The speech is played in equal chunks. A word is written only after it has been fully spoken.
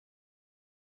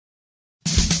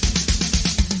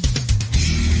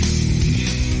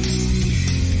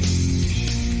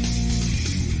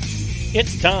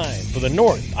It's time for the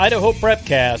North Idaho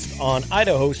Prepcast on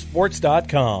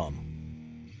idahosports.com.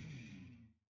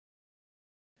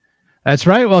 That's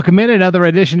right. Welcome in another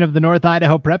edition of the North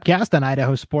Idaho Prepcast on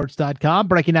idahosports.com,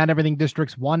 breaking down everything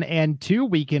Districts 1 and 2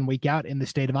 week in, week out in the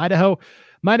state of Idaho.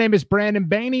 My name is Brandon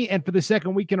Bainey, and for the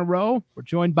second week in a row, we're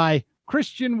joined by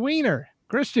Christian Weiner.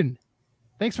 Christian,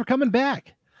 thanks for coming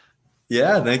back.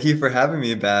 Yeah, thank you for having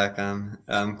me back. I'm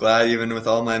glad, even with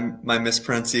all my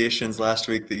mispronunciations last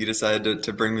week, that you decided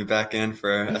to bring me back in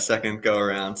for a second go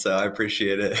around. So I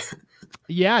appreciate it.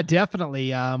 Yeah,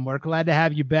 definitely. We're glad to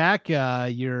have you back.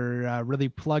 You're really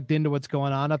plugged into what's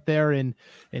going on up there in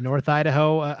North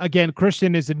Idaho. Again,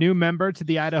 Christian is a new member to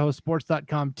the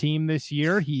idahosports.com team this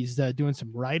year. He's doing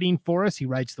some writing for us. He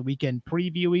writes the weekend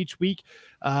preview each week.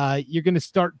 You're going to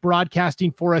start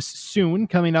broadcasting for us soon,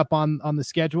 coming up on the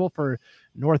schedule for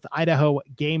North Idaho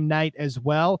game night as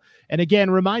well. And again,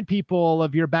 remind people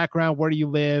of your background, where do you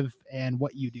live, and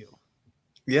what you do.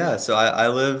 Yeah, so I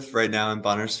live right now in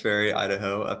Bonners Ferry,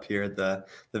 Idaho, up here at the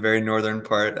very northern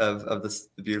part of the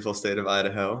beautiful state of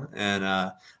Idaho. And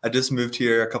I just moved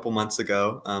here a couple months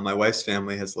ago. My wife's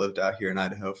family has lived out here in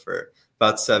Idaho for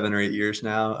about 7 or 8 years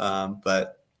now.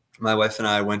 But my wife and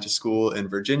I went to school in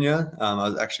Virginia.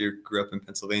 I grew up in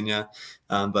Pennsylvania.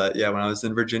 But yeah, when I was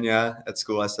in Virginia at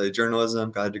school, I studied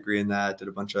journalism, got a degree in that, did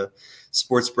a bunch of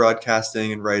sports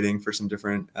broadcasting and writing for some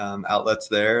different outlets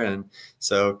there. And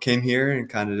so came here and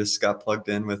kind of just got plugged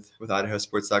in with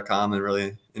idahosports.com and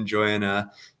really enjoying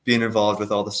being involved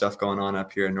with all the stuff going on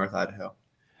up here in North Idaho.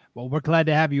 Well, we're glad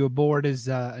to have you aboard as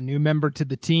a new member to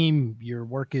the team. Your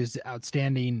work is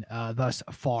outstanding thus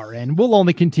far, and will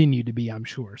only continue to be, I'm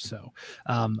sure. So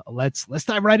let's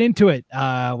dive right into it.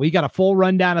 We got a full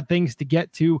rundown of things to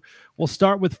get to. We'll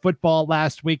start with football.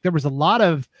 Last week, there was a lot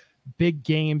of big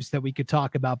games that we could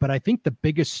talk about, but I think the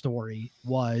biggest story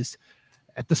was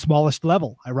at the smallest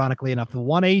level, ironically enough. The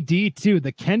 1A D2,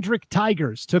 the Kendrick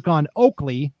Tigers took on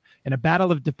Oakley in a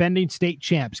battle of defending state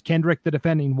champs. Kendrick, the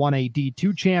defending 1A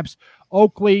D2 champs.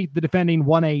 Oakley, the defending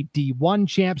 1A D1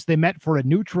 champs. They met for a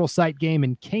neutral site game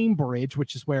in Cambridge,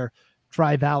 which is where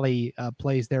Tri-Valley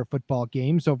plays their football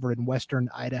games over in western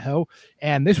Idaho.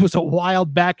 And this was a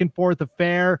wild back and forth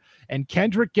affair. And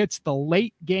Kendrick gets the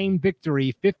late game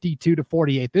victory,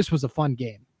 52-48. This was a fun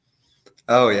game.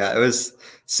 Oh, yeah. It was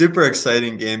super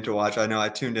exciting game to watch. I know I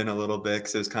tuned in a little bit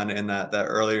because it was kind of in that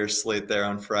earlier slate there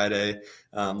on Friday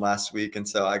last week. And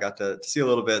so I got to see a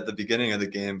little bit at the beginning of the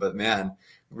game. But, man,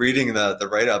 reading the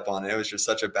write-up on it, it was just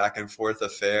such a back-and-forth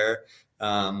affair.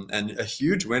 And a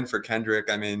huge win for Kendrick.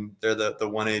 I mean, they're the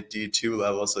 1A D2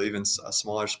 level, so even a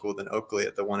smaller school than Oakley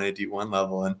at the 1A D1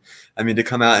 level. And, I mean, to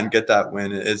come out and get that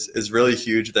win is really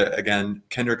huge. That, again,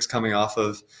 Kendrick's coming off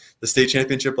of the state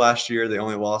championship last year. They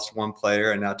only lost one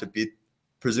player, and now to beat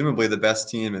presumably the best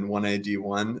team in 1A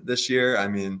D1 this year, I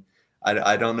mean,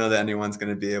 I don't know that anyone's going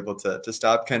to be able to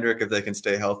stop Kendrick if they can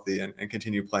stay healthy and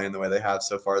continue playing the way they have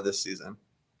so far this season.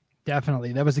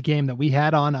 Definitely. That was a game that we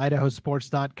had on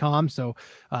idahosports.com. So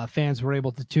fans were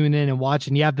able to tune in and watch.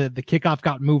 And yeah, the kickoff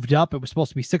got moved up. It was supposed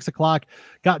to be 6:00,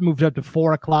 got moved up to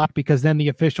 4:00 because then the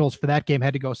officials for that game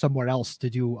had to go somewhere else to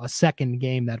do a second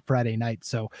game that Friday night.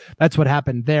 So that's what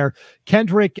happened there.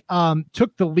 Kendrick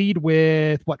took the lead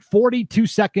with 42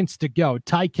 seconds to go.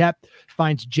 Ty Kep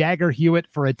finds Jagger Hewitt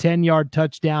for a 10-yard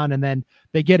touchdown. And then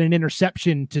they get an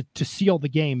interception to seal the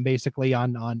game basically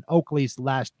on Oakley's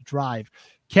last drive.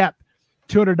 Kep,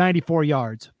 294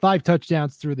 yards, 5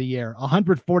 touchdowns through the air,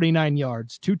 149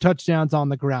 yards, 2 touchdowns on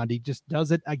the ground. He just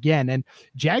does it again. And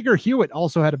Jagger Hewitt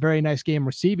also had a very nice game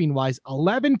receiving wise,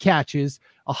 11 catches,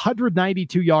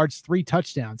 192 yards, 3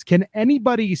 touchdowns. Can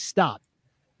anybody stop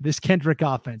this Kendrick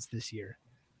offense this year?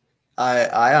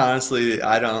 I honestly,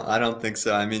 I don't think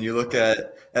so. I mean, you look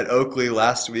at Oakley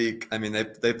last week. I mean,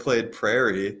 they played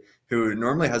Prairie, who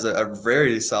normally has a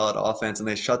very solid offense, and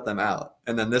they shut them out.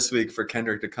 And then this week for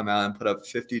Kendrick to come out and put up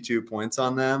 52 points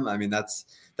on them, I mean, that's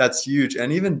huge.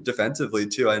 And even defensively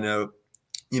too, I know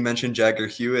you mentioned Jagger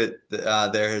Hewitt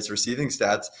there, his receiving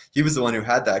stats. He was the one who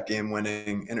had that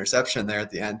game-winning interception there at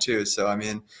the end too. So, I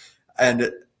mean,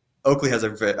 and Oakley has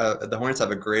the Hornets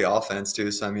have a great offense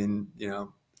too. So, I mean, you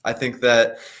know, I think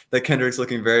that Kendrick's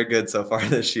looking very good so far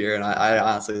this year, and I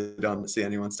honestly don't see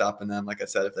anyone stopping them, like I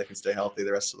said, if they can stay healthy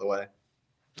the rest of the way.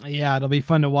 Yeah, it'll be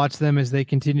fun to watch them as they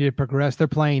continue to progress. They're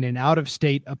playing an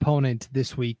out-of-state opponent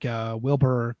this week,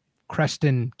 Wilbur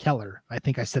Creston Keller. I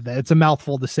think I said that. It's a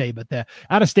mouthful to say, but the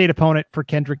out-of-state opponent for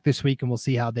Kendrick this week, and we'll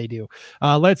see how they do.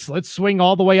 Let's swing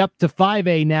all the way up to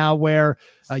 5A now, where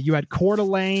you had Coeur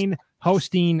d'Alene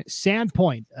hosting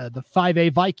Sandpoint, the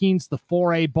 5A Vikings, the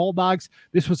 4A Bulldogs.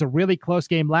 This was a really close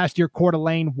game. Last year, Coeur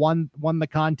d'Alene won the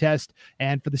contest,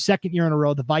 and for the second year in a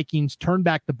row, the Vikings turned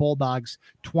back the Bulldogs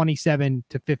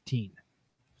 27-15.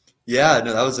 Yeah,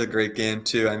 no, that was a great game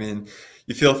too. I mean,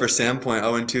 you feel for Sandpoint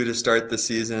 0-2 to start the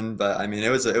season, but I mean, it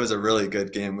was a really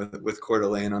good game with Coeur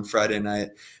d'Alene on Friday night.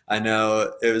 I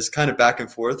know it was kind of back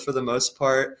and forth for the most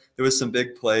part. There was some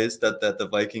big plays that the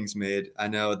Vikings made. I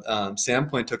know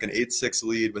Sandpoint took an 8-6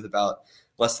 lead with about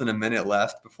less than a minute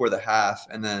left before the half,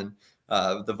 and then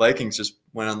the Vikings just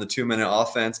went on the 2-minute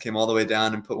offense, came all the way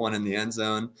down and put one in the end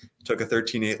zone, took a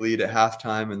 13-8 lead at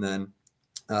halftime, and then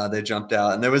they jumped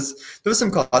out, and there was some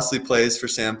costly plays for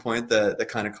Sandpoint that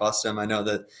kind of cost them. I know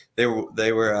that they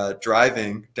were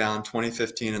driving down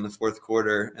 20-15 in the fourth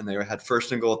quarter, and they had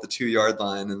first and goal at the 2-yard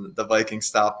line, and the Vikings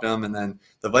stopped them, and then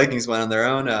the Vikings went on their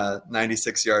own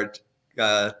 96-yard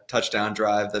touchdown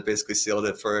drive that basically sealed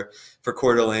it for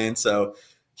Coeur d'Alene. So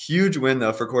huge win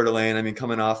though for Coeur d'Alene. I mean,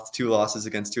 coming off 2 losses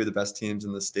against 2 of the best teams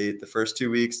in the state the first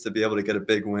 2 weeks, to be able to get a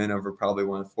big win over probably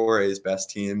one of 4A's best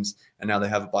teams, and now they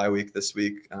have a bye week this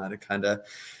week to kind of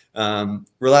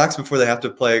relax before they have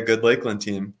to play a good Lakeland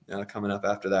team coming up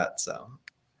after that. So.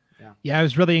 Yeah, I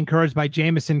was really encouraged by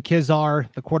Jamison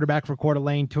Kizar, the quarterback for Coeur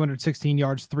d'Alene, 216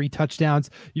 yards, 3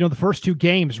 touchdowns. You know, the first 2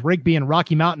 games, Rigby and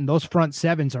Rocky Mountain, those front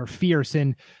sevens are fierce,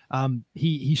 and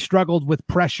he struggled with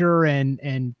pressure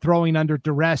and throwing under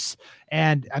duress.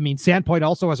 And I mean, Sandpoint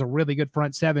also has a really good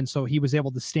front seven, so he was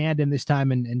able to stand in this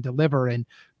time and deliver and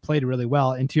played really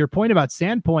well. And to your point about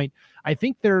Sandpoint, I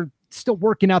think they're still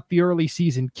working out the early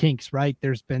season kinks, right?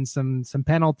 There's been some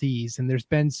penalties, and there's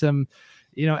been some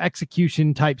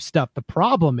execution type stuff. The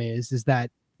problem is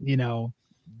that,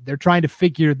 they're trying to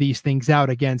figure these things out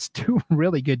against 2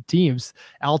 really good teams,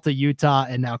 Alta, Utah,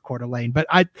 and now Coeur d'Alene. But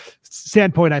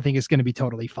Sandpoint, I think, is going to be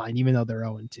totally fine, even though they're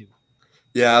 0-2.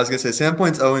 Yeah, I was going to say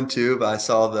Sandpoint's 0-2, but I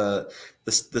saw the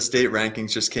state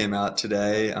rankings just came out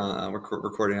today. We're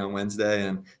recording on Wednesday,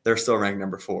 and they're still ranked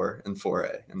number 4 in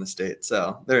 4A in the state.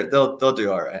 So they'll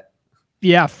do all right.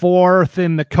 Yeah, 4th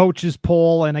in the coaches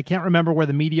poll, and I can't remember where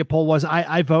the media poll was.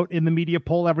 I vote in the media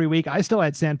poll every week. I still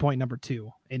had Sandpoint number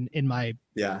 2 in my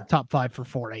top 5 for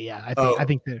 4A. Yeah, I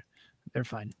think they're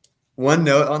fine. One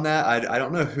note on that, I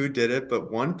don't know who did it,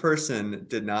 but one person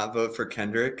did not vote for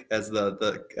Kendrick as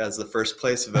the first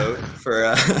place vote for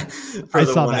the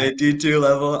 1A D2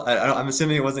 level. I'm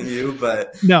assuming it wasn't you,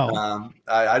 but no.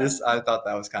 I thought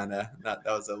that was that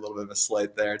was a little bit of a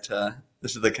slight there to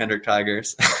the Kendrick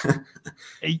Tigers.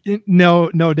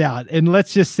 No doubt. And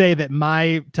let's just say that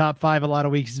my top 5 a lot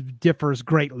of weeks differs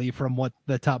greatly from what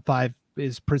the top 5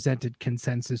 is presented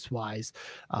consensus wise.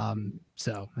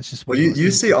 So it's just, well,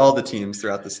 you see all the teams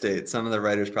throughout the state. Some of the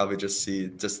writers probably just see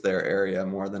just their area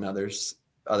more than other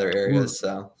areas.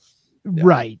 So. Yeah.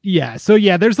 Right. Yeah. So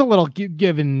there's a little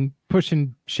give and push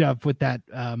and shove with that.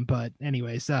 But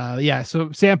anyways, so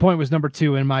Sandpoint was number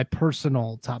 2 in my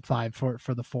personal top 5 for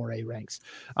the 4A ranks.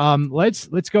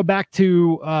 Let's go back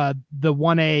to the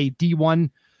 1A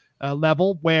D1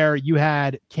 level, where you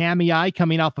had Kamiai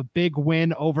coming off a big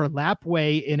win over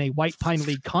Lapway in a White Pine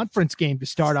League conference game to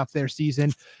start off their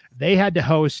season. They had to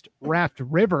host Raft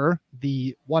River,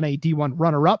 the 1A D1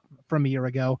 runner-up from a year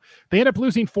ago. They ended up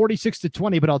losing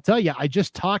 46-20, but I'll tell you, I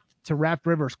just talked to Raft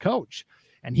River's coach,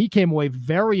 and he came away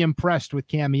very impressed with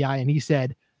Kamiai, and he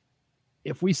said,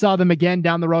 if we saw them again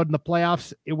down the road in the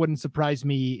playoffs, it wouldn't surprise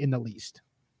me in the least.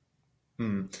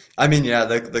 I mean,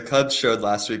 the Cubs showed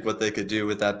last week what they could do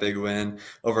with that big win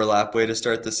over Lapway to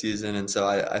start the season. And so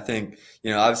I think,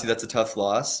 obviously that's a tough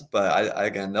loss, but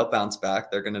again, they'll bounce back.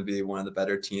 They're going to be one of the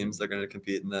better teams. They're going to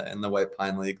compete in the White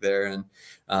Pine League there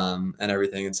and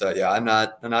everything. And so, I'm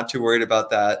not too worried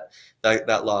about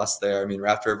that loss there. I mean,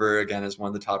 Raft River, again, is one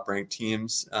of the top ranked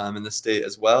teams in the state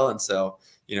as well. And so,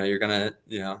 you're going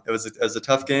to, it was a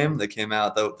tough game. They came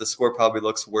out, the score probably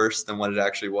looks worse than what it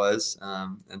actually was.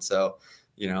 And so,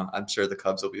 I'm sure the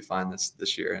Cubs will be fine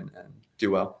this year and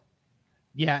do well.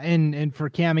 Yeah. And for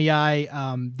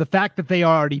Kamiai, the fact that they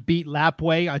already beat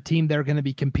Lapway, a team they're going to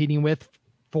be competing with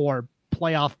for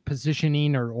playoff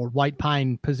positioning or White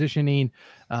Pine positioning,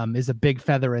 is a big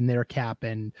feather in their cap,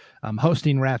 and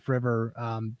hosting Raft River,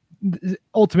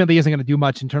 ultimately isn't going to do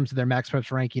much in terms of their max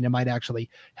preps ranking. It might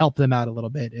actually help them out a little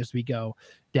bit as we go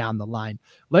down the line.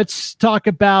 Let's talk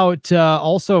about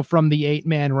also from the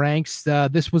 8-man ranks.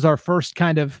 This was our first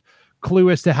kind of clue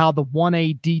as to how the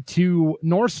 1A D2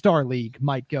 North Star League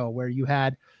might go, where you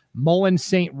had Mullen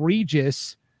St.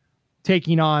 Regis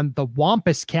taking on the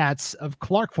Wampus Cats of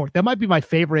Clark Fork. That might be my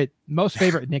most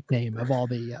favorite nickname of all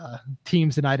the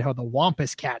teams in Idaho, the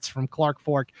Wampus Cats from Clark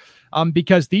Fork,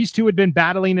 because these two had been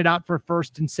battling it out for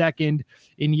first and second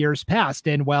in years past.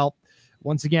 And well,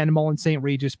 once again, Mullen St.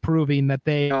 Regis proving that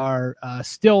they are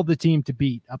still the team to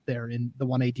beat up there in the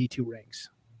 1A D2 ranks.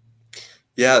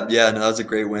 Yeah, no, that was a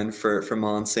great win for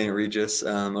Mullen St. Regis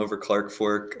over Clark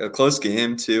Fork. A close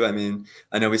game too. I mean,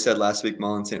 I know we said last week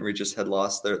Mullen St. Regis had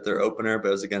lost their opener, but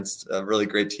it was against a really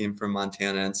great team from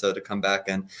Montana, and so to come back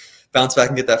and bounce back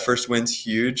and get that first win's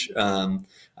huge.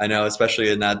 I know,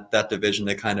 especially in that division,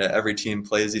 they kind of every team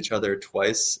plays each other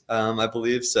twice, I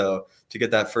believe. So to get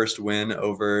that first win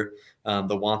over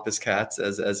the Wampus Cats,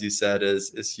 as you said,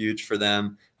 is huge for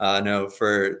them. I know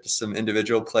for some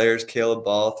individual players, Caleb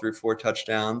Ball threw 4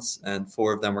 touchdowns, and 2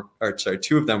 of them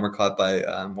were caught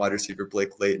by wide receiver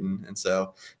Blake Layton. And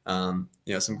so,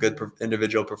 some good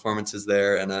individual performances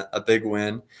there, and a big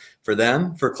win for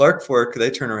them. For Clark Fork,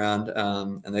 they turn around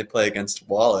and they play against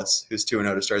Wallace, who's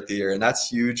 2-0 to start the year, and that's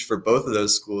huge for both of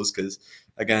those schools because,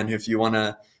 again, if you want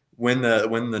to win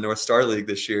the North Star League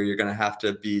this year, you're going to have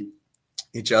to beat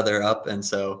each other up, and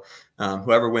so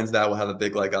whoever wins that will have a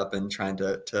big leg up in trying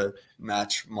to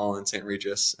match Mullen St.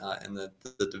 Regis in the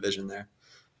division there.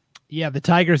 Yeah, the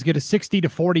Tigers get a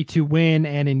 60-42 win,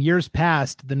 and in years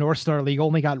past, the North Star League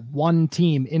only got one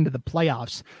team into the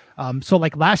playoffs. So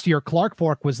like last year, Clark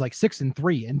Fork was like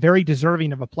 6-3 and very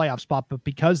deserving of a playoff spot, but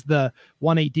because the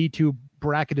 1A D2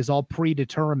 bracket is all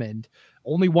predetermined,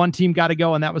 only one team got to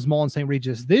go, and that was Mullen St.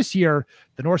 Regis. This year,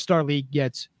 the North Star League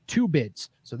gets 2 bids.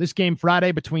 So this game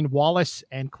Friday between Wallace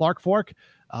and Clark Fork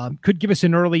could give us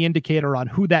an early indicator on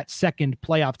who that second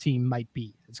playoff team might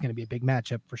be. It's going to be a big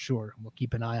matchup for sure. We'll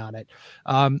keep an eye on it.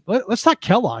 Let's talk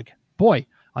Kellogg. Boy,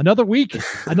 another week,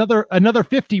 another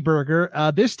 50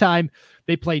 burger. This time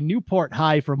they play Newport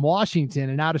High from Washington,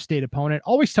 an out-of-state opponent.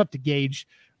 Always tough to gauge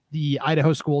the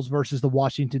Idaho schools versus the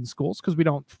Washington schools because we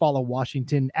don't follow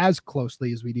Washington as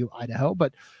closely as we do Idaho.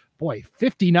 But boy,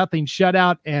 50-0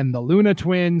 shutout, and the Luna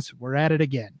Twins were at it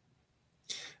again.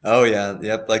 Oh yeah,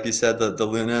 yep. Like you said, the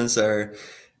Lunas are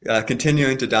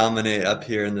continuing to dominate up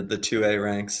here in the 2A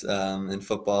ranks in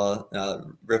football.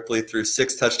 Ripley threw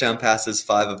 6 touchdown passes,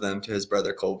 5 of them to his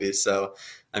brother Colby. So,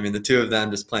 I mean, the 2 of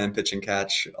them just playing pitch and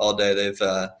catch all day.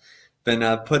 They've been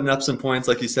putting up some points,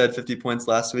 like you said, 50 points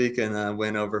last week and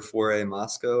win over 4A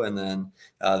Moscow. And then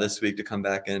this week to come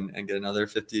back and get another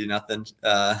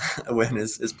 50-0 win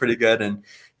is pretty good. And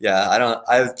yeah,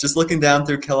 I was just looking down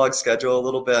through Kellogg's schedule a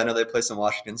little bit. I know they play some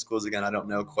Washington schools again. I don't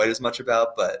know quite as much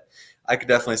about, but I could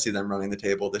definitely see them running the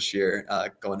table this year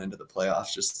going into the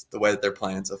playoffs, just the way that they're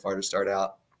playing so far to start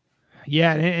out.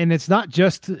 Yeah, and it's not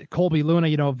just Colby Luna.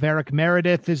 Varick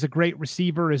Meredith is a great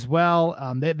receiver as well.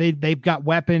 They've got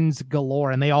weapons galore,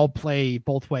 and they all play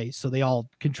both ways, so they all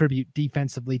contribute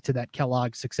defensively to that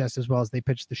Kellogg success as well as they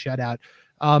pitch the shutout.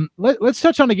 Let's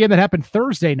touch on a game that happened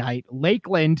Thursday night.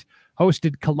 Lakeland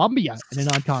hosted Columbia in a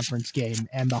non-conference game,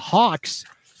 and the Hawks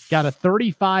got a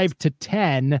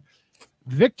 35-10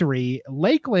 victory.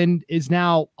 Lakeland is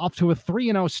now off to a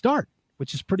 3-0 start,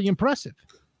 which is pretty impressive.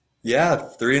 Yeah,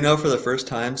 3-0 for the first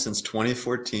time since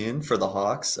 2014 for the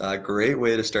Hawks. Great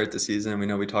way to start the season. We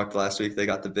know we talked last week. They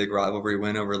got the big rivalry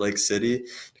win over Lake City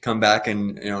to come back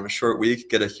and, in a short week,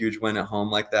 get a huge win at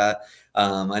home like that.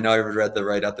 I know I read the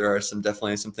write-up. There are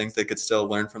definitely some things they could still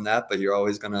learn from that, but you're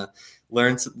always going to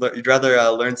learn. You'd rather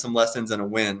learn some lessons in a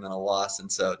win than a loss.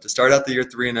 And so to start out the year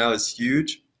 3-0 is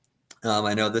huge.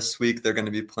 I know this week they're going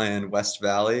to be playing West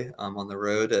Valley on the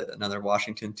road at another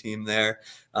Washington team there.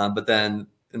 But then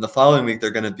in the following week,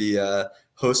 they're going to be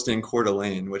hosting Coeur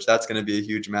d'Alene, which that's going to be a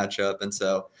huge matchup. And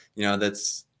so,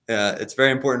 that's it's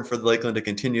very important for Lakeland to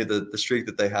continue the streak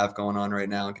that they have going on right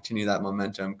now and continue that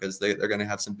momentum because they're going to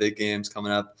have some big games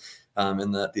coming up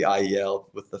in the IEL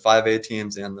with the 5A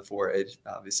teams and the 4A,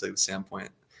 obviously with Sandpoint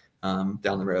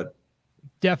down the road.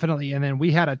 Definitely. And then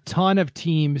we had a ton of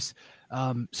teams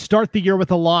start the year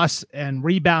with a loss and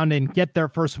rebound and get their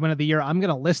first win of the year. I'm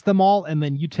going to list them all, and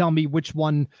then you tell me which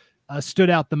one stood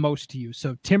out the most to you.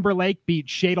 So Timberlake beat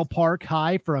Shadle Park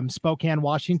High from Spokane,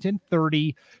 Washington,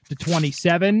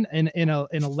 30-27 in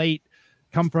a late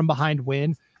come from behind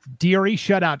win. Deary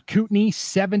shut out Kootenai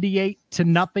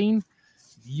 78-0.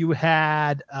 You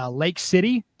had Lake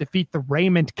City defeat the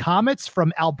Raymond Comets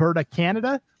from Alberta,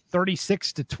 Canada,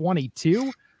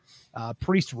 36-22.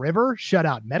 Priest River shut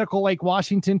out Medical Lake,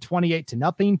 Washington,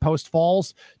 28-0. Post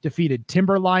Falls defeated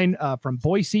Timberline from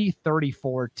Boise,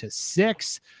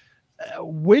 34-6.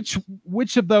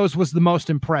 Which of those was the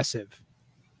most impressive?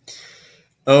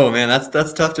 Oh man,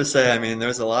 that's tough to say. I mean,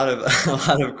 there's a lot of a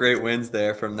lot of great wins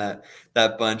there from that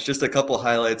bunch. Just a couple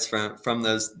highlights from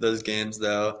those games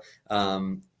though.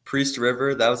 Priest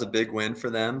River, that was a big win for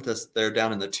them. Just they're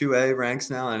down in the 2A ranks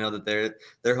now. I know that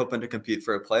they're hoping to compete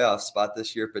for a playoff spot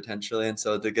this year potentially, and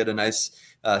so to get a nice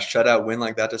shutout win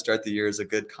like that to start the year is a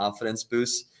good confidence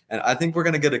boost. And I think we're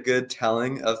going to get a good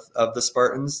telling of the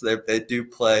Spartans.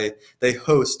 They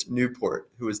host Newport,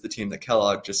 who is the team that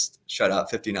Kellogg just shut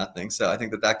out 50-0. So I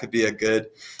think that could be a good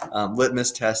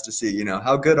litmus test to see,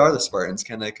 how good are the Spartans?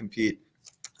 Can they compete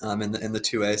in the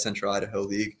 2A Central Idaho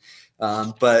League?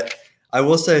 But I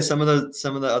will say some of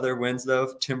the other wins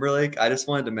though. Timberlake, I just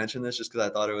wanted to mention this just because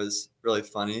I thought it was really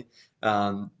funny.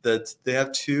 That they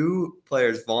have two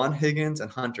players, Vaughn Higgins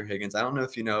and Hunter Higgins. I don't know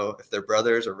if you know if they're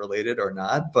brothers or related or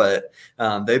not, but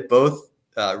they both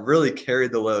really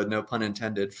carried the load, no pun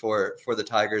intended, for the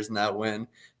Tigers in that win.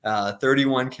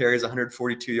 31 carries,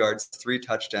 142 yards, 3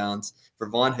 touchdowns for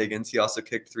Vaughn Higgins. He also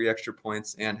kicked 3 extra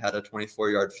points and had a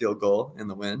 24-yard field goal in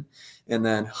the win. And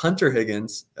then Hunter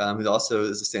Higgins, who also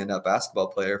is a standout basketball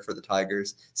player for the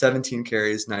Tigers, 17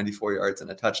 carries, 94 yards,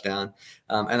 and a touchdown.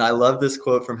 And I love this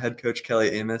quote from head coach Kelly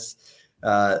Amos.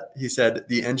 He said,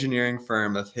 "The engineering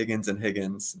firm of Higgins and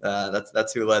Higgins."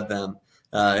 That's who led them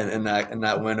in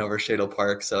that win over Shadle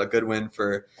Park. So a good win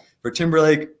for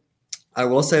Timberlake. I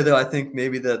will say though, I think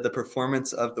maybe the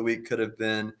performance of the week could have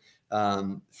been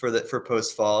for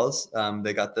Post Falls.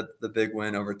 They got the big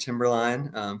win over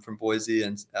Timberline from Boise,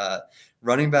 and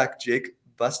running back Jake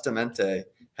Bustamante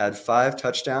had 5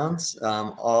 touchdowns,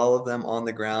 all of them on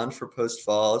the ground for Post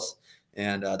Falls,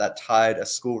 and that tied a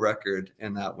school record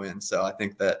in that win. So I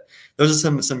think that those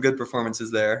are some good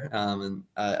performances there, and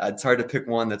it's hard to pick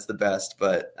one that's the best,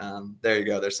 but there you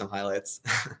go. There's some highlights.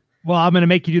 Well, I'm going to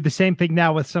make you do the same thing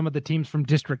now with some of the teams from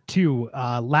District 2.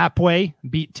 Lapway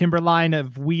beat Timberline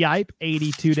of Weippe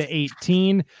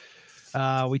 82-18.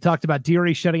 We talked about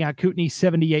Deary shutting out Kootenai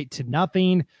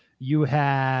 78-0. You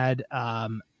had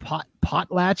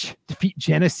Potlatch defeat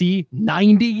Genesee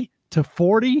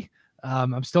 90-40.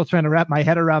 I'm still trying to wrap my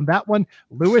head around that one.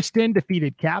 Lewiston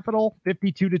defeated Capital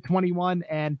 52-21,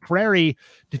 and Prairie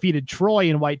defeated Troy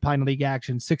in White Pine League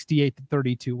action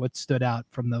 68-32. What stood out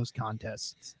from those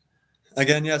contests?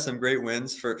 Again, yeah, some great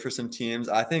wins for some teams.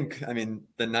 I mean,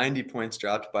 the 90 points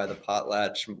dropped by the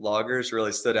Potlatch Loggers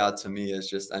really stood out to me as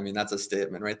just, I mean, that's a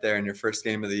statement right there in your first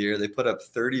game of the year. They put up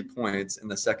 30 points in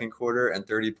the second quarter and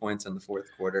 30 points in the fourth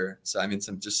quarter. So, I mean,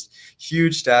 some just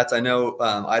huge stats. I know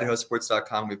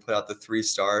IdahoSports.com, we put out the 3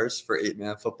 stars for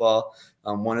 8-man football.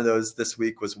 One of those this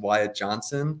week was Wyatt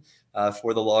Johnson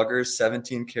for the Loggers,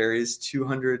 17 carries,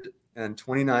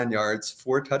 229 yards,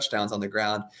 4 touchdowns on the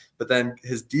ground. But then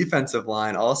his defensive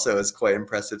line also is quite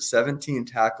impressive. 17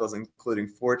 tackles, including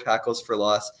 4 tackles for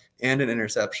loss and an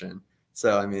interception.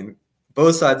 So, I mean,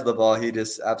 both sides of the ball, he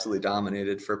just absolutely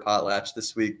dominated for Potlatch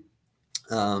this week.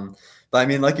 But, I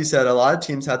mean, like you said, a lot of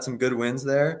teams had some good wins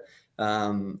there.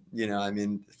 I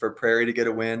mean, for Prairie to get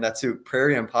a win, that's who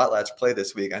Prairie and Potlatch play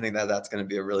this week. I think that's going to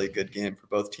be a really good game for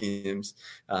both teams.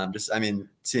 I mean,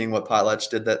 seeing what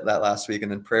Potlatch did that last week,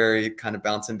 and then Prairie kind of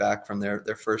bouncing back from their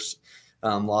first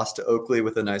loss to Oakley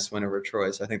with a nice win over Troy.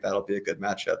 So I think that'll be a good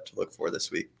matchup to look for this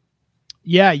week.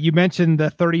 Yeah, you mentioned the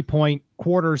 30-point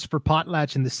quarters for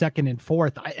Potlatch in the second and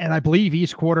fourth, and I believe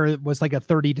each quarter was like a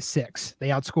 30-6. They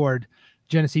outscored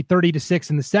Genesee 30-6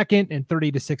 in the second and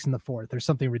 30-6 in the fourth. There's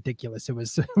something ridiculous. It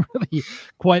was really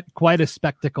quite a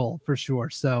spectacle for sure.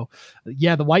 So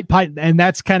yeah, the White Pine, and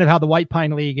that's kind of how the White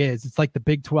Pine League is. It's like the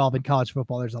Big 12 in college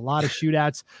football. There's a lot of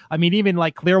shootouts. I mean, even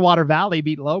like Clearwater Valley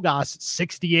beat Logos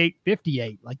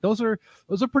 68-58. Like those are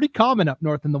pretty common up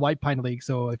north in the White Pine League.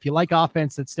 So if you like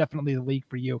offense, that's definitely the league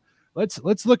for you.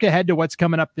 Let's look ahead to what's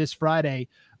coming up this Friday.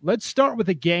 Let's start with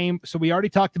a game. So we already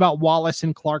talked about Wallace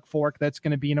and Clark Fork. That's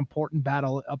going to be an important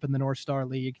battle up in the North Star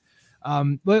League.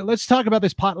 Let's talk about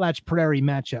this Potlatch Prairie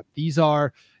matchup. These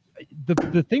are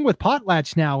the thing with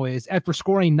Potlatch now is after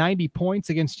scoring 90 points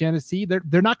against Genesee,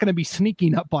 they're not going to be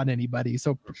sneaking up on anybody.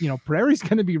 So, Prairie's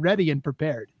going to be ready and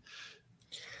prepared.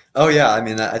 Oh yeah, I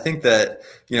mean, I think that,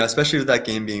 especially with that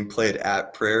game being played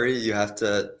at Prairie, you have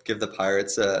to give the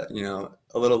Pirates a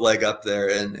little leg up there,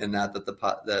 and that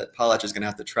Potlatch is going to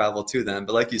have to travel to them.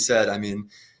 But like you said, I mean,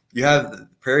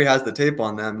 Prairie has the tape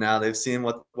on them now. They've seen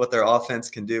what their offense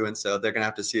can do, and so they're going to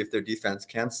have to see if their defense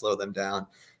can slow them down.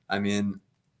 I mean,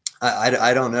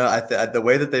 I don't know. The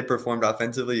way that they performed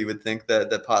offensively, you would think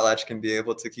that Potlatch can be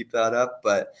able to keep that up,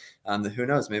 but who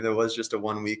knows? Maybe it was just a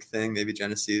 1 week thing. Maybe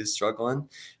Genesee is struggling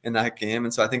in that game,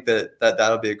 and so I think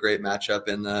that'll be a great matchup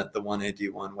in the 1A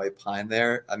D1 White Pine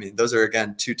there. I mean, those are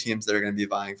again two teams that are going to be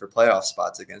vying for playoff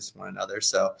spots against one another.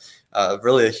 So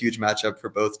really a huge matchup for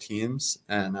both teams,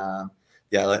 and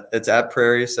yeah, it's at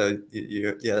Prairie, so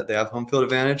yeah, they have home field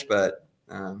advantage, but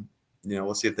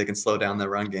we'll see if they can slow down the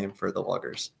run game for the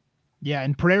Loggers. Yeah,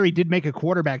 and Prairie did make a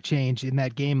quarterback change in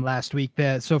that game last week.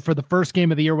 So for the first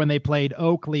game of the year when they played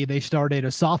Oakley, they started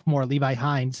a sophomore, Levi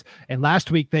Hines. And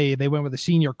last week they went with a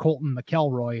senior, Colton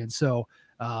McElroy. And so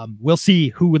we'll see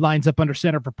who lines up under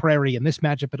center for Prairie. In this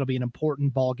matchup, it'll be an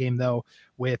important ball game, though,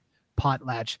 with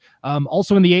Potlatch.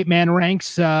 Also in the 8-man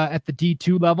ranks at the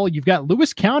D2 level, you've got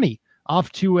Lewis County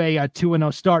off to a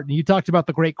 2-0 start. And you talked about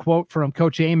the great quote from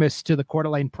Coach Amos to the Coeur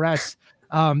d'Alene Press.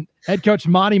 Head coach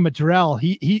Monty Madrell,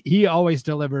 he always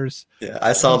delivers. Yeah,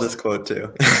 I saw this quote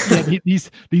too. Yeah,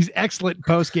 these excellent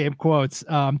post-game quotes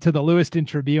to the Lewiston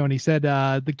Tribune. He said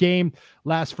the game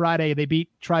last Friday, they beat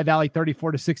Tri-Valley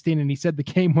 34-16, and he said the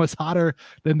game was hotter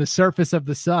than the surface of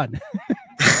the sun.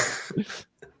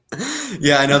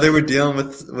 Yeah, I know they were dealing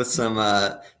with some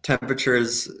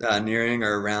temperatures nearing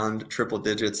or around triple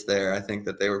digits there.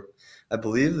 I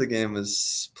believe the game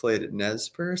was played at Nez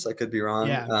Perce. I could be wrong.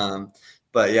 Yeah.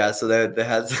 But yeah, so they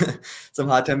had some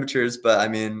hot temperatures, but I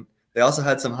mean, they also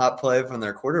had some hot play from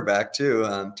their quarterback too.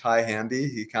 Ty Hamby,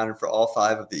 he accounted for all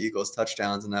 5 of the Eagles'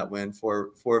 touchdowns in that win,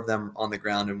 four of them on the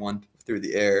ground and 1 through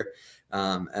the air.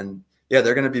 And yeah,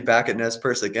 they're going to be back at Nez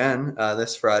Perce again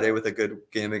this Friday with a good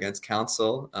game against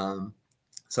Council.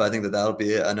 So I think that'll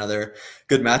be another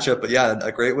good matchup. But yeah,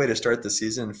 a great way to start the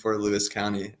season for Lewis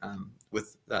County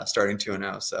with starting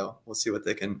 2-0. So we'll see what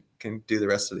they can do the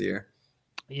rest of the year.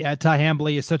 Yeah, Ty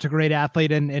Hambley is such a great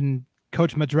athlete, and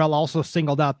Coach Madrell also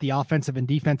singled out the offensive and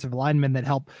defensive linemen that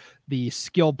help the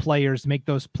skilled players make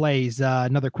those plays.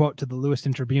 Another quote to the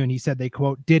Lewiston Tribune, he said they,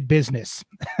 quote, did business.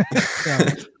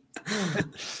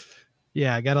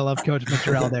 Yeah, I got to love Coach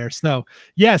Madrell there. So,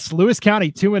 yes, Lewis County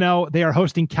 2-0. They are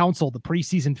hosting Council, the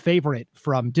preseason favorite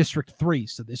from District 3.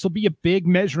 So this will be a big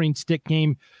measuring stick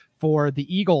game for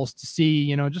the Eagles to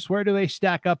see, just where do they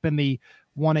stack up in the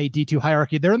 1A D2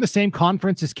 hierarchy. They're in the same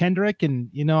conference as Kendrick, and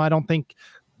I don't think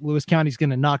Lewis County's going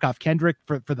to knock off Kendrick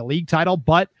for the league title,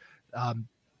 but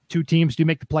 2 teams do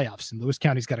make the playoffs, and Lewis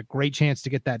County's got a great chance to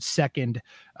get that second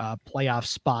playoff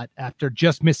spot after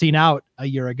just missing out a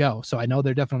year ago. So I know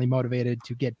they're definitely motivated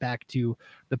to get back to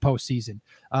the postseason.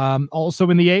 Also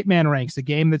in the 8-man ranks, a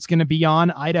game that's going to be on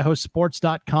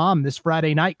idahosports.com this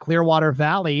Friday night. Clearwater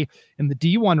Valley in the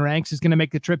D1 ranks is going to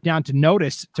make the trip down to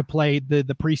Notice to play the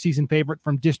preseason favorite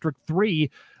from District 3.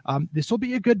 This will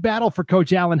be a good battle for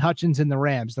Coach Alan Hutchins and the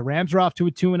Rams. The Rams are off to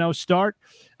a 2-0 start.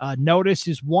 Notice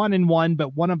is 1-1,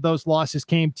 but one of those losses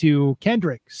came to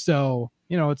Kendrick. So,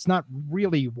 it's not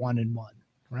really 1-1,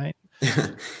 right?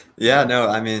 Yeah, no,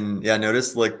 I mean, yeah,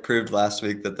 Notice proved last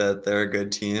week that they're a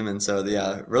good team. And so,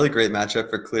 yeah, really great matchup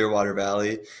for Clearwater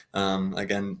Valley.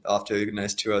 Again, off to a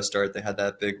nice 2-0 start. They had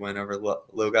that big win over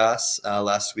Logos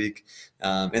last week.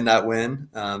 In that win,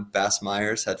 Bass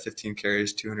Myers had 15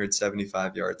 carries,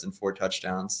 275 yards, and 4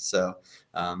 touchdowns. So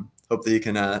hope that you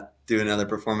can do another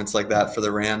performance like that for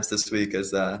the Rams this week,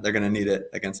 as they're going to need it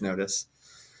against Notice.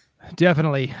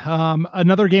 Definitely.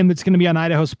 Another game that's going to be on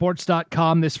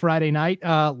idahosports.com this Friday night.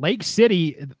 Lake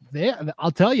City, I'll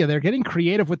tell you, they're getting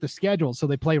creative with the schedule. So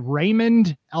they play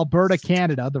Raymond, Alberta,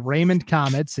 Canada, the Raymond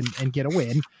Comets, and get a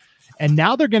win. And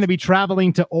now they're going to be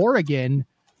traveling to Oregon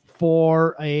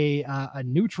for a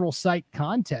neutral site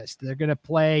contest. They're going to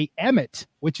play Emmett,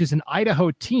 which is an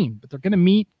Idaho team, but they're going to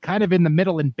meet kind of in the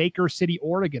middle in Baker City,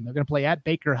 Oregon. They're going to play at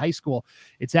Baker High School.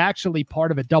 It's actually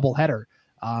part of a doubleheader.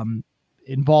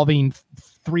 Involving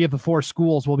 3 of the 4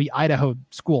 schools will be Idaho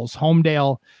schools.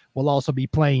 Homedale will also be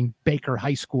playing Baker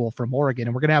High School from Oregon.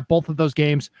 And we're going to have both of those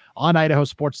games on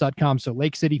idahosports.com. So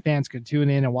Lake City fans can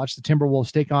tune in and watch the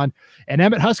Timberwolves take on an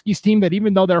Emmett Huskies team that,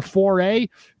 even though they're 4A,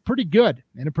 pretty good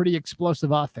and a pretty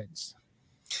explosive offense.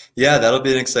 Yeah, that'll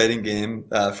be an exciting game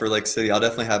for Lake City. I'll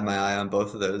definitely have my eye on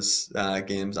both of those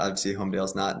games. Obviously,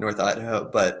 Homedale's not North Idaho,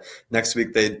 but next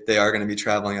week they are going to be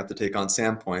traveling up to take on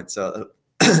Sandpoint. So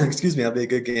excuse me, that'll be a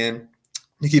good game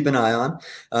to keep an eye on.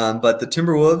 But the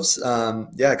Timberwolves,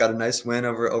 got a nice win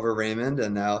over Raymond,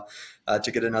 and now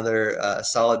to get another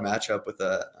solid matchup with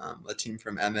a team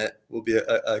from Emmett will be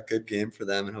a good game for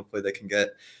them, and hopefully they can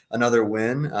get another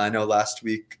win. I know last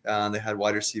week they had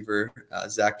wide receiver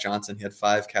Zach Johnson. He had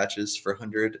 5 catches for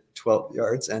 112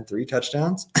 yards and 3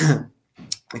 touchdowns.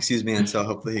 Excuse me. And so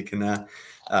hopefully he can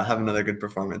have another good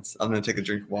performance. I'm going to take a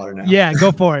drink of water now. Yeah,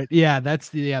 go for it. That's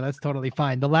totally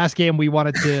fine. The last game we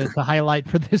wanted to highlight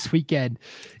for this weekend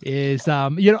is,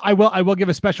 I will give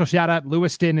a special shout out.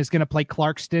 Lewiston is going to play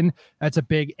Clarkston. That's a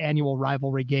big annual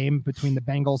rivalry game between the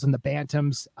Bengals and the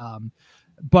Bantams.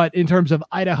 But in terms of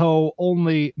Idaho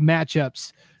only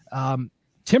matchups,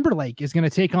 Timberlake is going to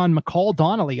take on McCall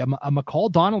Donnelly, a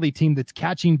McCall Donnelly team that's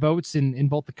catching votes in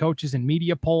both the coaches and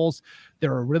media polls.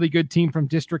 They're a really good team from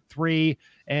District 3.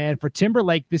 And for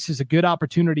Timberlake, this is a good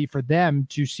opportunity for them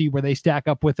to see where they stack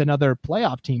up with another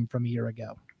playoff team from a year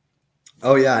ago.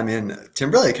 Oh, yeah. I mean,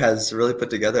 Timberlake has really put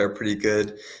together a pretty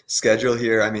good schedule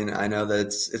here. I mean, I know that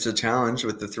it's a challenge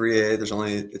with the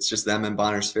 3A. It's just them and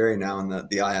Bonners Ferry now in the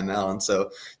IML. And so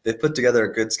they've put together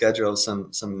a good schedule of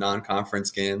some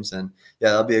non-conference games. And yeah,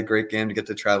 that'll be a great game to get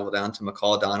to travel down to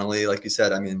McCall Donnelly. Like you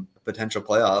said, I mean, potential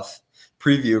playoff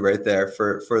preview right there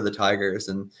for the Tigers.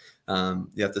 And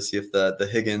you have to see if the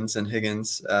Higgins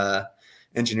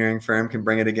engineering firm can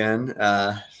bring it again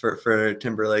for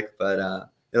Timberlake. But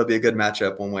it'll be a good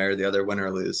matchup one way or the other, win or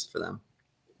lose for them.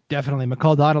 Definitely.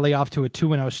 McCall Donnelly off to a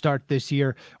 2-0 start this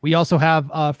year. We also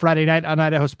have Friday night on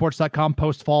idahosports.com.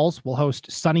 Post Falls will host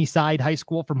Sunnyside High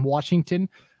School from Washington.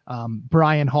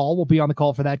 Brian Hall will be on the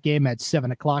call for that game at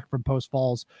 7:00 from Post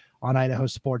Falls on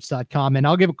idahosports.com. And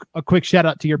I'll give a quick shout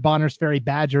out to your Bonners Ferry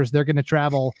Badgers. They're going to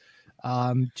travel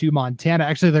to Montana.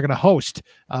 Actually, they're going to host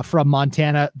from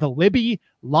Montana, the Libby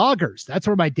Loggers. That's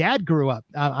where my dad grew up.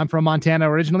 I'm from Montana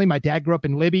originally. My dad grew up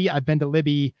in Libby. I've been to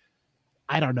Libby,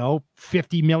 I don't know,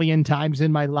 50 million times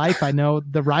in my life. I know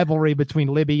the rivalry between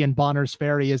Libby and Bonners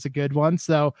Ferry is a good one.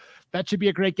 So that should be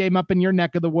a great game up in your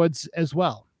neck of the woods as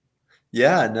well.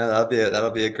 Yeah, no,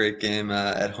 that'll be a great game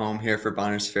at home here for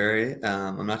Bonners Ferry.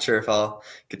 I'm not sure if I'll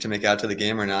get to make out to the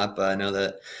game or not, but I know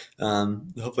that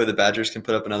hopefully the Badgers can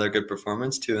put up another good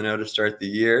performance, 2-0 to start the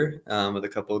year with a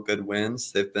couple of good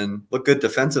wins. They've looked good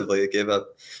defensively. It gave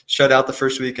up shutout the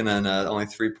first week and then only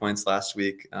 3 points last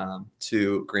week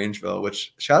to Grangeville.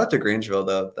 Which shout out to Grangeville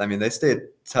though. I mean, they stayed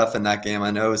tough in that game.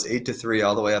 I know it was 8-3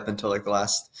 all the way up until like the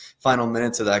last final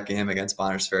minutes of that game against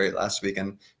Bonners Ferry last week.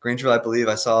 And Grangeville, I believe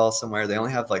I saw somewhere they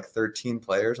only have like 13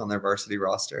 players on their varsity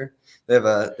roster. They have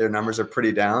their numbers are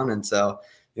pretty down, and so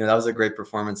that was a great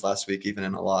performance last week, even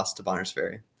in a loss to Bonners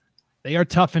Ferry. They are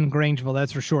tough in Grangeville,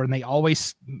 that's for sure, and they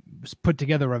always put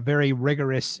together a very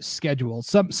rigorous schedule.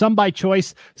 Some by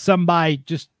choice, some by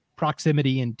just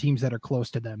proximity and teams that are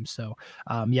close to them. So,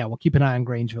 we'll keep an eye on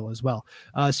Grangeville as well.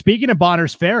 Speaking of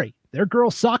Bonners Ferry, their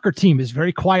girls soccer team has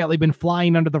very quietly been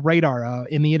flying under the radar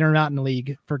in the Intermountain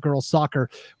League for girls soccer.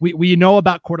 We know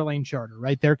about Coeur d'Alene Charter,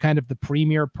 right? They're kind of the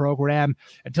premier program.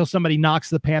 Until somebody knocks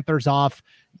the Panthers off,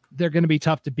 they're going to be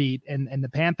tough to beat. And the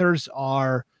Panthers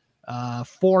are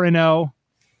 4-0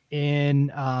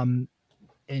 in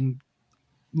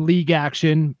league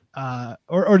action.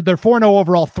 Or they're 4-0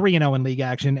 overall, 3-0 in league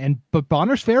action. But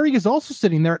Bonners Ferry is also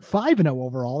sitting there at 5-0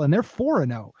 overall, and they're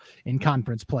 4-0 in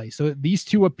conference play. So these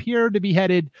two appear to be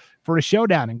headed for a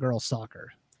showdown in girls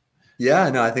soccer. Yeah,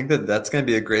 no, I think that's going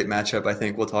to be a great matchup. I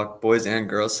think we'll talk boys and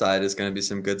girls side is going to be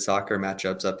some good soccer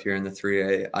matchups up here in the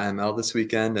 3A IML this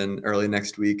weekend and early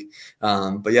next week.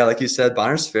 But yeah, like you said,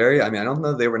 Bonners Ferry, I mean, I don't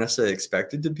know they were necessarily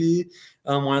expected to be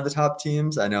one of the top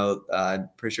teams. I know I'm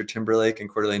pretty sure Timberlake and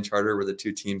Coeur d'Alene Charter were the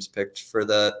two teams picked for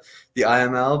the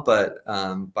IML, but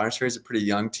Bonners Ferry is a pretty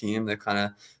young team. They've kind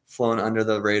of flown under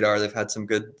the radar. They've had some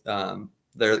good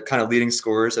their kind of leading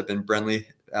scorers have been Brenley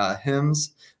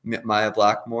Hims, Maya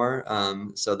Blackmore.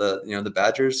 So the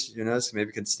Badgers, who knows,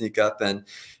 maybe can sneak up and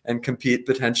compete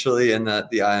potentially in the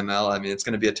IML. I mean, it's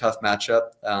going to be a tough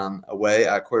matchup away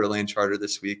at Coeur d'Alene Charter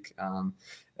this week.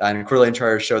 And Coeur d'Alene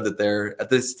Charter showed that they're at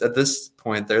this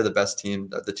point they're the best team,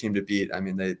 the team to beat. I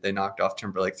mean, they knocked off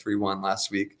Timberlake 3-1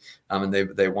 last week, and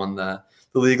they won the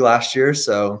league last year.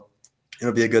 So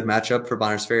it'll be a good matchup for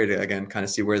Bonners Ferry to, again, kind of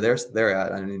see where they're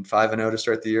at. I mean, 5-0 to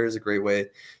start the year is a great way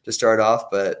to start off,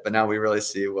 but now we really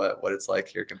see what it's like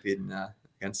here competing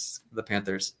against the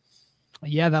Panthers.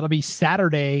 Yeah, that'll be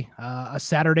Saturday, a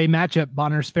Saturday matchup.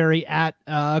 Bonners Ferry at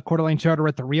Coeur d'Alene Charter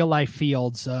at the Real Life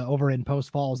Fields over in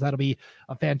Post Falls. That'll be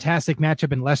a fantastic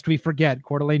matchup. And lest we forget,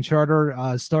 Coeur d'Alene Charter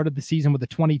started the season with a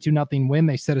 22-0 win.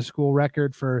 They set a school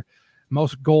record for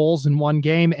most goals in one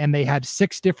game, and they had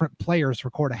 6 different players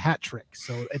record a hat trick.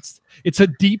 So it's a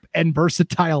deep and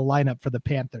versatile lineup for the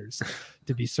Panthers,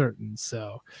 to be certain.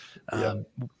 So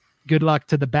good luck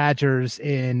to the Badgers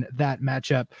in that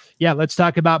matchup. Yeah, let's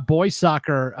talk about boys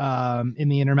soccer in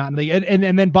the Intermountain League.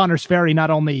 And then Bonners Ferry, not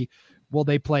only will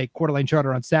they play Coeur d'Alene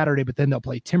Charter on Saturday, but then they'll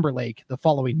play Timberlake the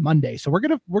following Monday. So we're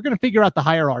gonna figure out the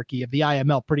hierarchy of the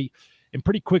IML pretty in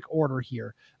pretty quick order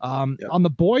here. Yep. On the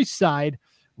boys' side,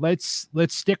 let's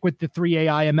stick with the 3A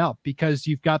IML because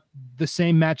you've got the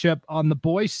same matchup on the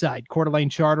boys' side. Coeur d'Alene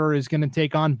Charter is going to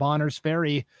take on Bonners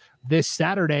Ferry this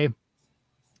Saturday.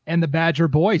 And the Badger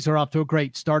boys are off to a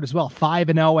great start as well.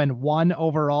 5-0-1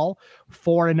 overall,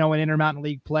 4-0 in Intermountain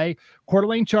League play. Coeur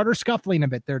d'Alene Charter scuffling a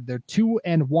bit. They're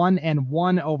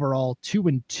 2-1-1 overall,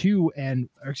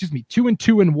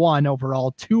 2-2-1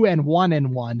 overall,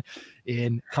 2-1-1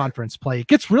 in conference play. It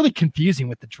gets really confusing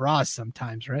with the draws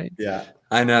sometimes, right? Yeah,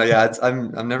 I know. Yeah,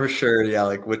 I'm never sure. Yeah,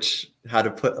 like how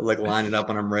to put line it up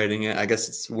when I'm writing it. I guess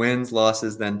it's wins,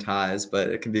 losses, then ties, but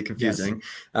it can be confusing.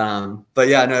 Yes. But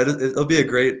yeah, no, it'll be a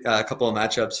great couple of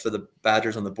matchups for the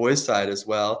Badgers on the boys' side as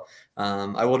well.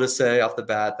 I will just say off the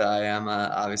bat that I am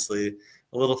obviously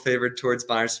a little favored towards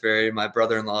Bonners Ferry. My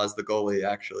brother-in-law is the goalie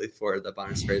actually for the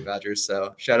Bonners Ferry Badgers.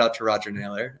 So shout out to Roger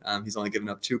Naylor. He's only given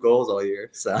up 2 goals all year.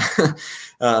 So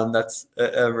that's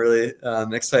really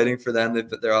exciting for them.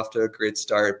 They're off to a great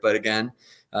start. But again,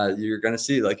 you're going to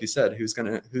see, like you said, who's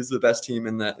the best team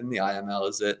in the IML.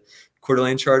 Is it Coeur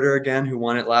d'Alene Charter again, who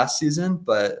won it last season?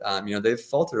 But they've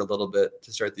faltered a little bit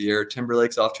to start the year.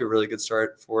 Timberlake's off to a really good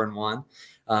start, 4-1.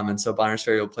 And so Bonners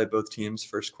Ferry will play both teams,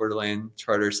 first Coeur d'Alene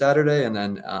Charter Saturday and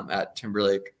then at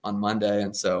Timberlake on Monday.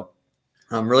 And so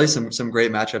really some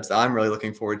great matchups that I'm really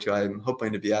looking forward to. I'm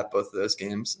hoping to be at both of those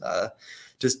games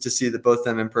just to see both of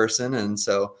them in person. And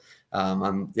so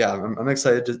I'm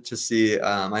excited to see.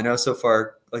 I know so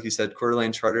far, like you said, Coeur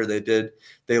d'Alene Charter,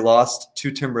 they lost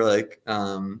to Timberlake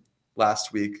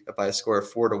last week by a score of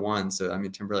 4-1. So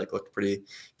Timberlake looked pretty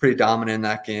dominant in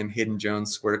that game. Hayden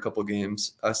Jones scored a couple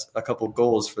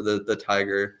goals for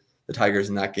the Tigers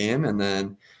in that game, and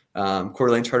then Coeur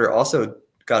d'Alene Charter also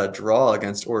got a draw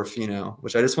against Orofino,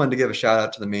 which I just wanted to give a shout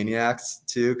out to the Maniacs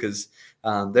too, because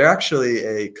they're actually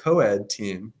a co-ed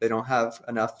team. They don't have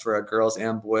enough for girls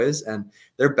and boys, and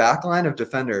their backline of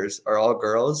defenders are all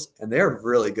girls, and they are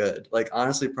really good. Like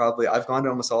honestly, probably I've gone to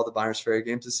almost all the Bonners Ferry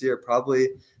games this year. Probably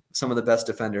some of the best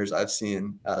defenders I've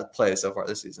seen play so far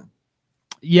this season.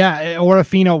 Yeah,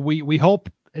 Orofino, we hope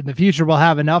in the future we'll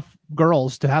have enough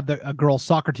girls to have a girls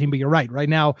soccer team, but you're right. Right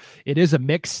now it is a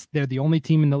mix. They're the only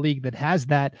team in the league that has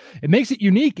that. It makes it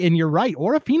unique, and you're right.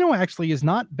 Orofino actually is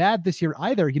not bad this year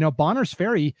either. Bonners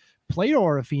Ferry played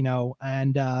Orofino,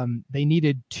 and they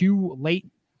needed 2 late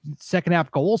second half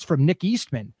goals from Nick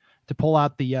Eastman to pull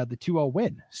out the 2-0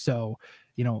 win. So,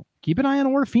 keep an eye on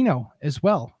Orofino as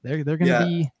well. They're going to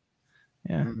be.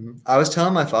 Yeah. Mm-hmm. I was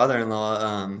telling my father-in-law,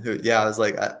 I was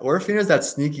like, Orofino's that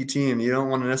sneaky team. You don't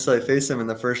want to necessarily face them in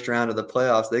the first round of the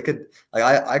playoffs. They could,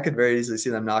 I could very easily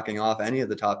see them knocking off any of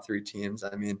the top 3 teams.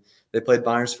 They played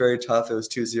Bonners Ferry tough. It was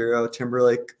 2-0,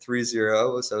 Timberlake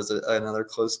 3-0. So it was another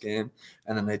close game.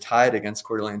 And then they tied against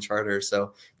Coeur d'Alene Charter.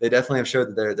 So they definitely have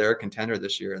showed that they're a contender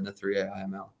this year in the 3A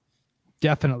IML.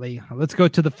 Definitely. Let's go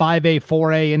to the 5A,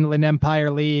 4A Inland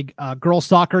Empire League. Girls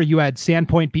soccer, you had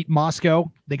Sandpoint beat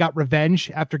Moscow. They got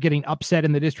revenge after getting upset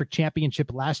in the district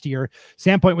championship last year.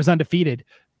 Sandpoint was undefeated.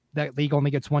 That league only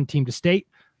gets 1 team to state.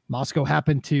 Moscow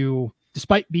happened to,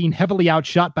 despite being heavily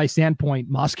outshot by Sandpoint,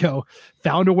 Moscow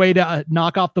found a way to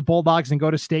knock off the Bulldogs and go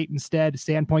to state instead.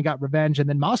 Sandpoint got revenge, and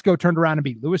then Moscow turned around and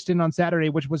beat Lewiston on Saturday,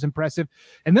 which was impressive.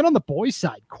 And then on the boys'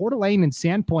 side, Coeur d'Alene and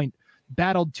Sandpoint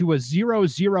battled to a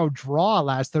 0-0 draw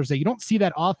last Thursday. You don't see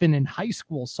that often in high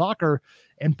school soccer,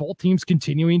 and both teams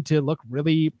continuing to look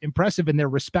really impressive in their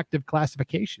respective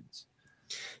classifications.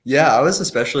 Yeah, I was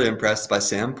especially impressed by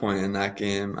Sandpoint in that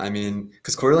game.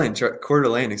 Because Coeur d'Alene, not Coeur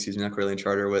d'Alene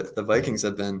Charter, with the Vikings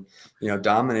have been,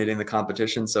 dominating the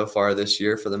competition so far this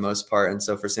year for the most part. And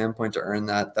so for Sandpoint to earn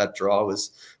that draw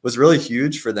was really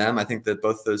huge for them. I think that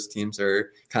both those teams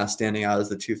are kind of standing out as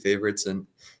the 2 favorites in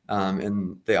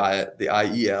the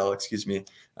IEL, excuse me.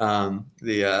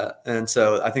 And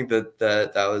so I think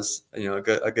that was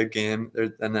a good game.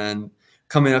 And then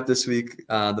coming up this week,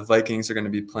 the Vikings are going to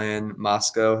be playing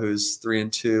Moscow, who's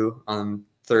 3-2 on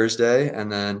Thursday,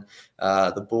 and then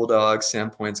the Bulldogs,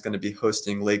 Sandpoint's going to be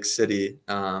hosting Lake City,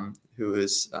 who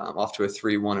is off to a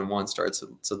 3-1-1 start.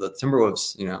 So the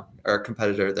Timberwolves, are a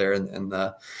competitor there in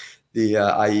the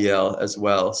IEL as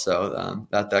well. So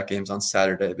that game's on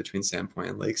Saturday between Sandpoint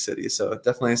and Lake City. So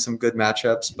definitely some good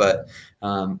matchups. But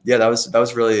that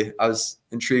was really, I was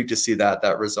intrigued to see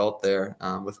that result there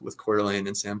with Coeur d'Alene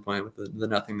and Sandpoint with the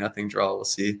 0-0 draw. We'll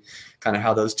see kind of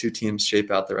how those 2 teams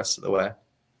shape out the rest of the way.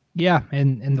 Yeah,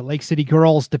 and the Lake City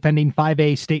girls, defending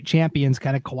 5A state champions,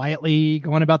 kind of quietly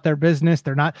going about their business.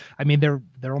 They're not.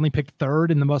 They're only picked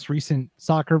 3rd in the most recent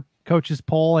soccer coaches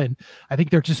poll, and I think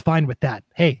they're just fine with that.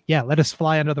 Hey, yeah, let us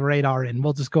fly under the radar, and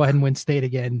we'll just go ahead and win state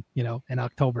again, in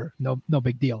October. No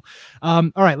big deal.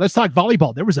 All right, let's talk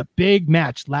volleyball. There was a big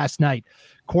match last night.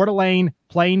 Coeur d'Alene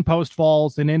playing Post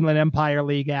Falls in Inland Empire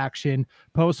League action.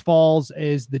 Post Falls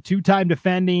is the two-time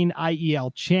defending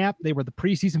IEL champ. They were the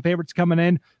preseason favorites coming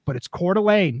in, but it's Coeur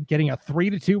d'Alene getting a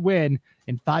 3-2 win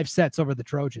in 5 sets over the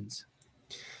Trojans.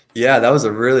 Yeah, that was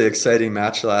a really exciting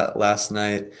match last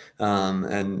night. But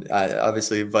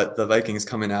the Vikings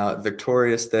coming out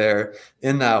victorious there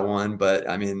in that one. But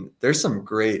I mean, there's some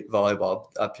great volleyball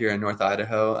up here in North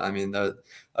Idaho. I mean,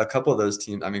 a couple of those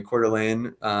teams. I mean, Coeur d'Alene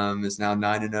is now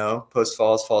 9-0. Post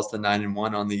Falls falls to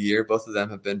 9-1 on the year. Both of them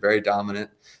have been very dominant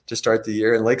to start the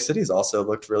year. And Lake City's also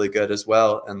looked really good as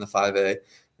well in the 5A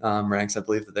ranks. I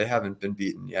believe that they haven't been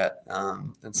beaten yet.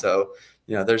 And so,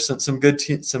 there's some good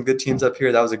teams up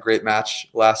here. That was a great match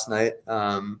last night.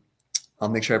 I'll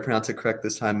make sure I pronounce it correct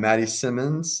this time. Maddie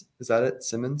Simmons, is that it?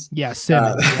 Simmons? Yeah,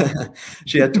 Simmons.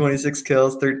 She had 26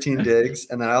 kills, 13 digs.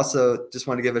 And then I also just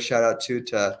want to give a shout out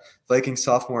to Viking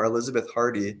sophomore Elizabeth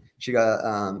Hardy. She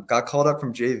got called up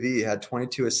from JV, had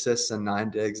 22 assists and 9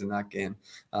 digs in that game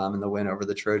in the win over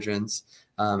the Trojans.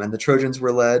 And the Trojans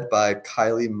were led by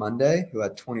Kylie Monday, who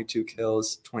had 22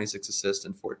 kills, 26 assists,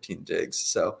 and 14 digs.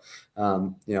 So,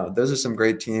 those are some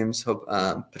great teams. Hope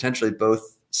potentially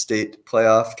both state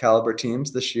playoff caliber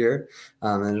teams this year.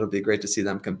 And it'll be great to see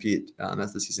them compete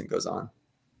as the season goes on.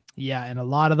 Yeah, and a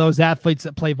lot of those athletes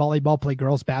that play volleyball play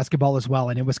girls basketball as well,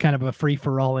 and it was kind of a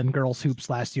free-for-all in girls hoops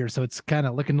last year, so it's kind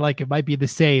of looking like it might be the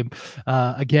same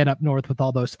again up north with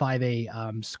all those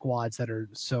 5A squads that are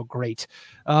so great.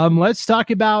 Let's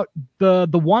talk about the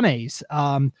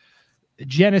 1As.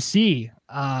 Genesee.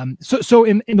 So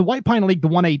in the White Pine League, the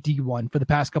 1A D1 for the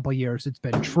past couple of years, it's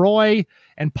been Troy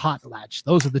and Potlatch.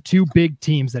 Those are the two big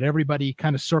teams that everybody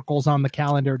kind of circles on the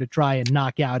calendar to try and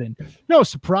knock out. And no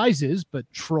surprises, but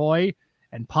Troy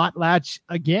and Potlatch,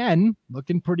 again,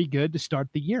 looking pretty good to start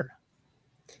the year.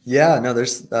 Yeah, no,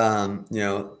 there's,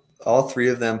 all three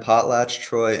of them, Potlatch,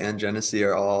 Troy, and Genesee,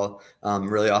 are all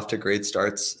really off to great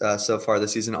starts so far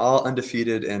this season, all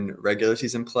undefeated in regular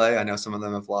season play. I know some of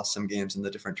them have lost some games in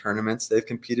the different tournaments they've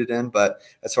competed in, but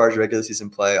as far as regular season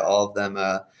play, all of them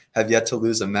have yet to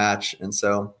lose a match. And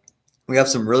so we have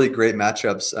some really great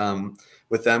matchups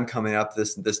with them coming up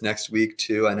this next week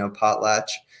too. I know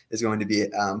Potlatch is going to be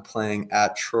playing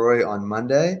at Troy on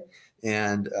Monday,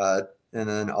 and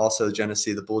then also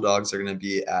Genesee, the Bulldogs, are going to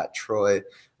be at Troy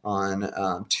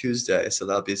on Tuesday. So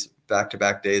that'll be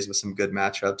back-to-back days with some good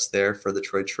matchups there for the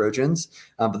Troy Trojans.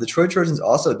 But the Troy Trojans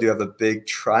also do have a big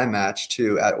tri-match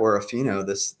too at Orofino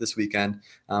this weekend.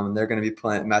 They're going to be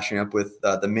matching up with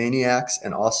the Maniacs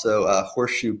and also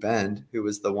Horseshoe Bend, who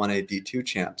was the 1A D2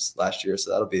 champs last year. So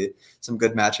that'll be some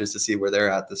good matches to see where they're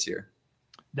at this year.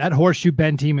 That Horseshoe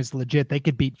Bend team is legit. They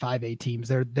could beat 5A teams.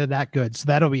 They're that good. So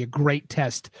that'll be a great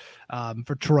test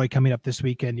for Troy coming up this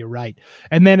weekend. You're right.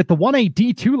 And then at the 1A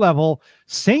D2 level,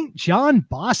 St. John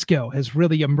Bosco has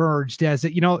really emerged as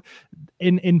it,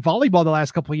 in volleyball the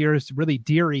last couple of years, really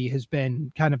Deary has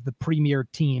been kind of the premier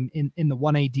team in the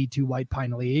 1A D2 White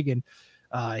Pine League. And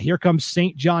here comes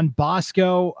St. John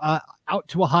Bosco out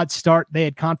to a hot start. They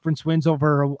had conference wins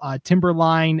over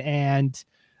Timberline and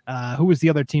who was the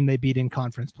other team they beat in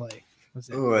conference play?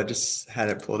 Oh, I just had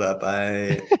it pulled up.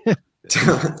 It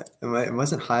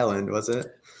wasn't Highland, was it?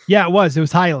 Yeah, it was. It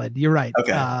was Highland. You're right.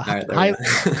 Okay. All right,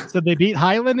 so they beat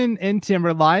Highland and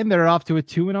Timberline. They're off to a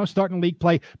 2-0 start in league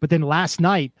play. But then last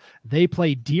night they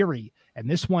played Deary,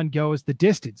 and this one goes the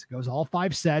distance. It goes all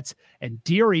 5 sets, and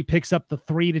Deary picks up the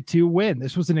 3-2 win.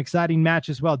 This was an exciting match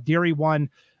as well. Deary won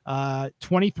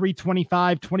 23-25,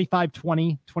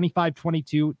 25-20,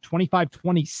 25-22,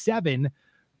 25-27,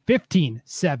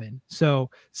 15-7. So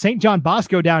St. John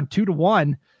Bosco down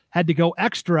 2-1, had to go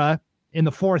extra in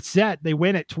the 4th set. They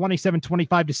win at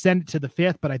 27-25 to send it to the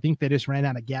 5th, but I think they just ran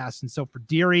out of gas. And so for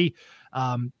Deary,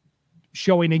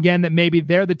 showing again that maybe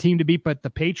they're the team to beat, but the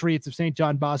Patriots of St.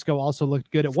 John Bosco also looked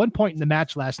good. At one point in the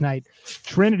match last night,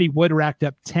 Trinity Wood racked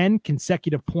up 10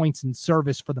 consecutive points in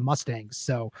service for the Mustangs.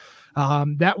 So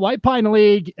that White Pine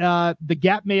League, the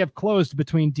gap may have closed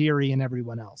between Deary and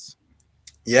everyone else.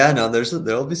 Yeah, no,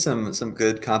 there'll be some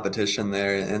good competition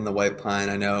there in the White Pine.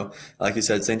 I know, like you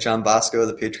said, St. John Bosco,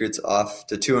 the Patriots off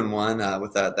to 2-1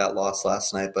 with that loss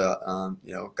last night, but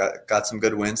got some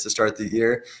good wins to start the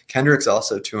year. Kendrick's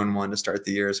also 2-1 to start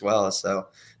the year as well. So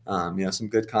some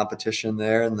good competition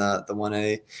there in the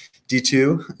 1A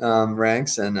D2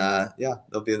 ranks, and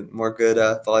there'll be more good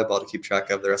volleyball to keep track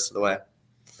of the rest of the way.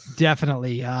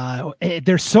 Definitely.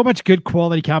 There's so much good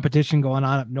quality competition going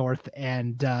on up north,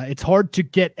 and it's hard to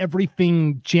get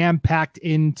everything jam-packed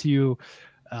into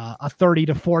a 30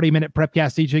 to 40-minute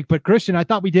prepcast each week. But Christian, I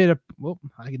thought we did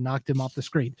I knocked him off the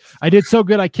screen. I did so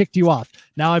good, I kicked you off.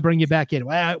 Now I bring you back in.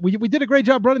 We did a great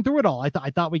job running through it all. I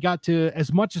thought we got to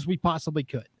as much as we possibly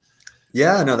could.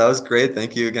 Yeah, no, that was great.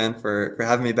 Thank you again for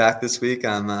having me back this week.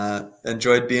 I'm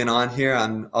enjoyed being on here.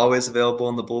 I'm always available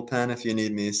in the bullpen if you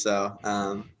need me. So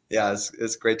yeah,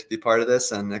 it's great to be part of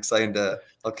this, and exciting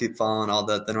I'll keep following all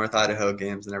the North Idaho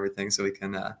games and everything, so we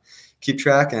can keep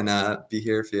track and be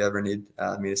here if you ever need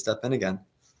me to step in again.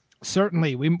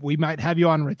 Certainly, we might have you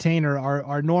on retainer.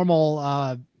 Our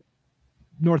normal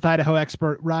North Idaho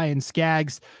expert Ryan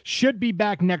Skaggs should be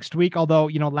back next week. Although,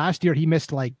 last year he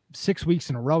missed like 6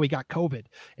 weeks in a row. He got COVID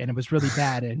and it was really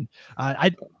bad. And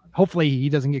hopefully he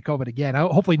doesn't get COVID again.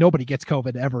 Hopefully nobody gets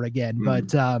COVID ever again,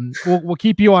 but we'll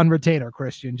keep you on retainer,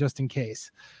 Christian, just in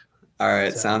case. All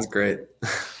right. Sounds great.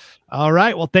 All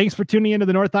right. Well, thanks for tuning into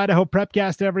the North Idaho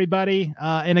Prepcast, everybody.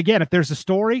 And again, if there's a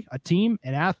story, a team,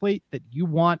 an athlete that you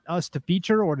want us to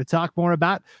feature or to talk more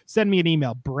about, send me an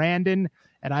email,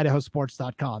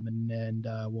 Brandon@idahosports.com, and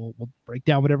we'll break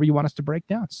down whatever you want us to break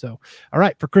down. So, all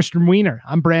right, for Christian Wiener,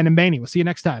 I'm Brandon Maney. We'll see you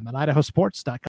next time on idahosports.com.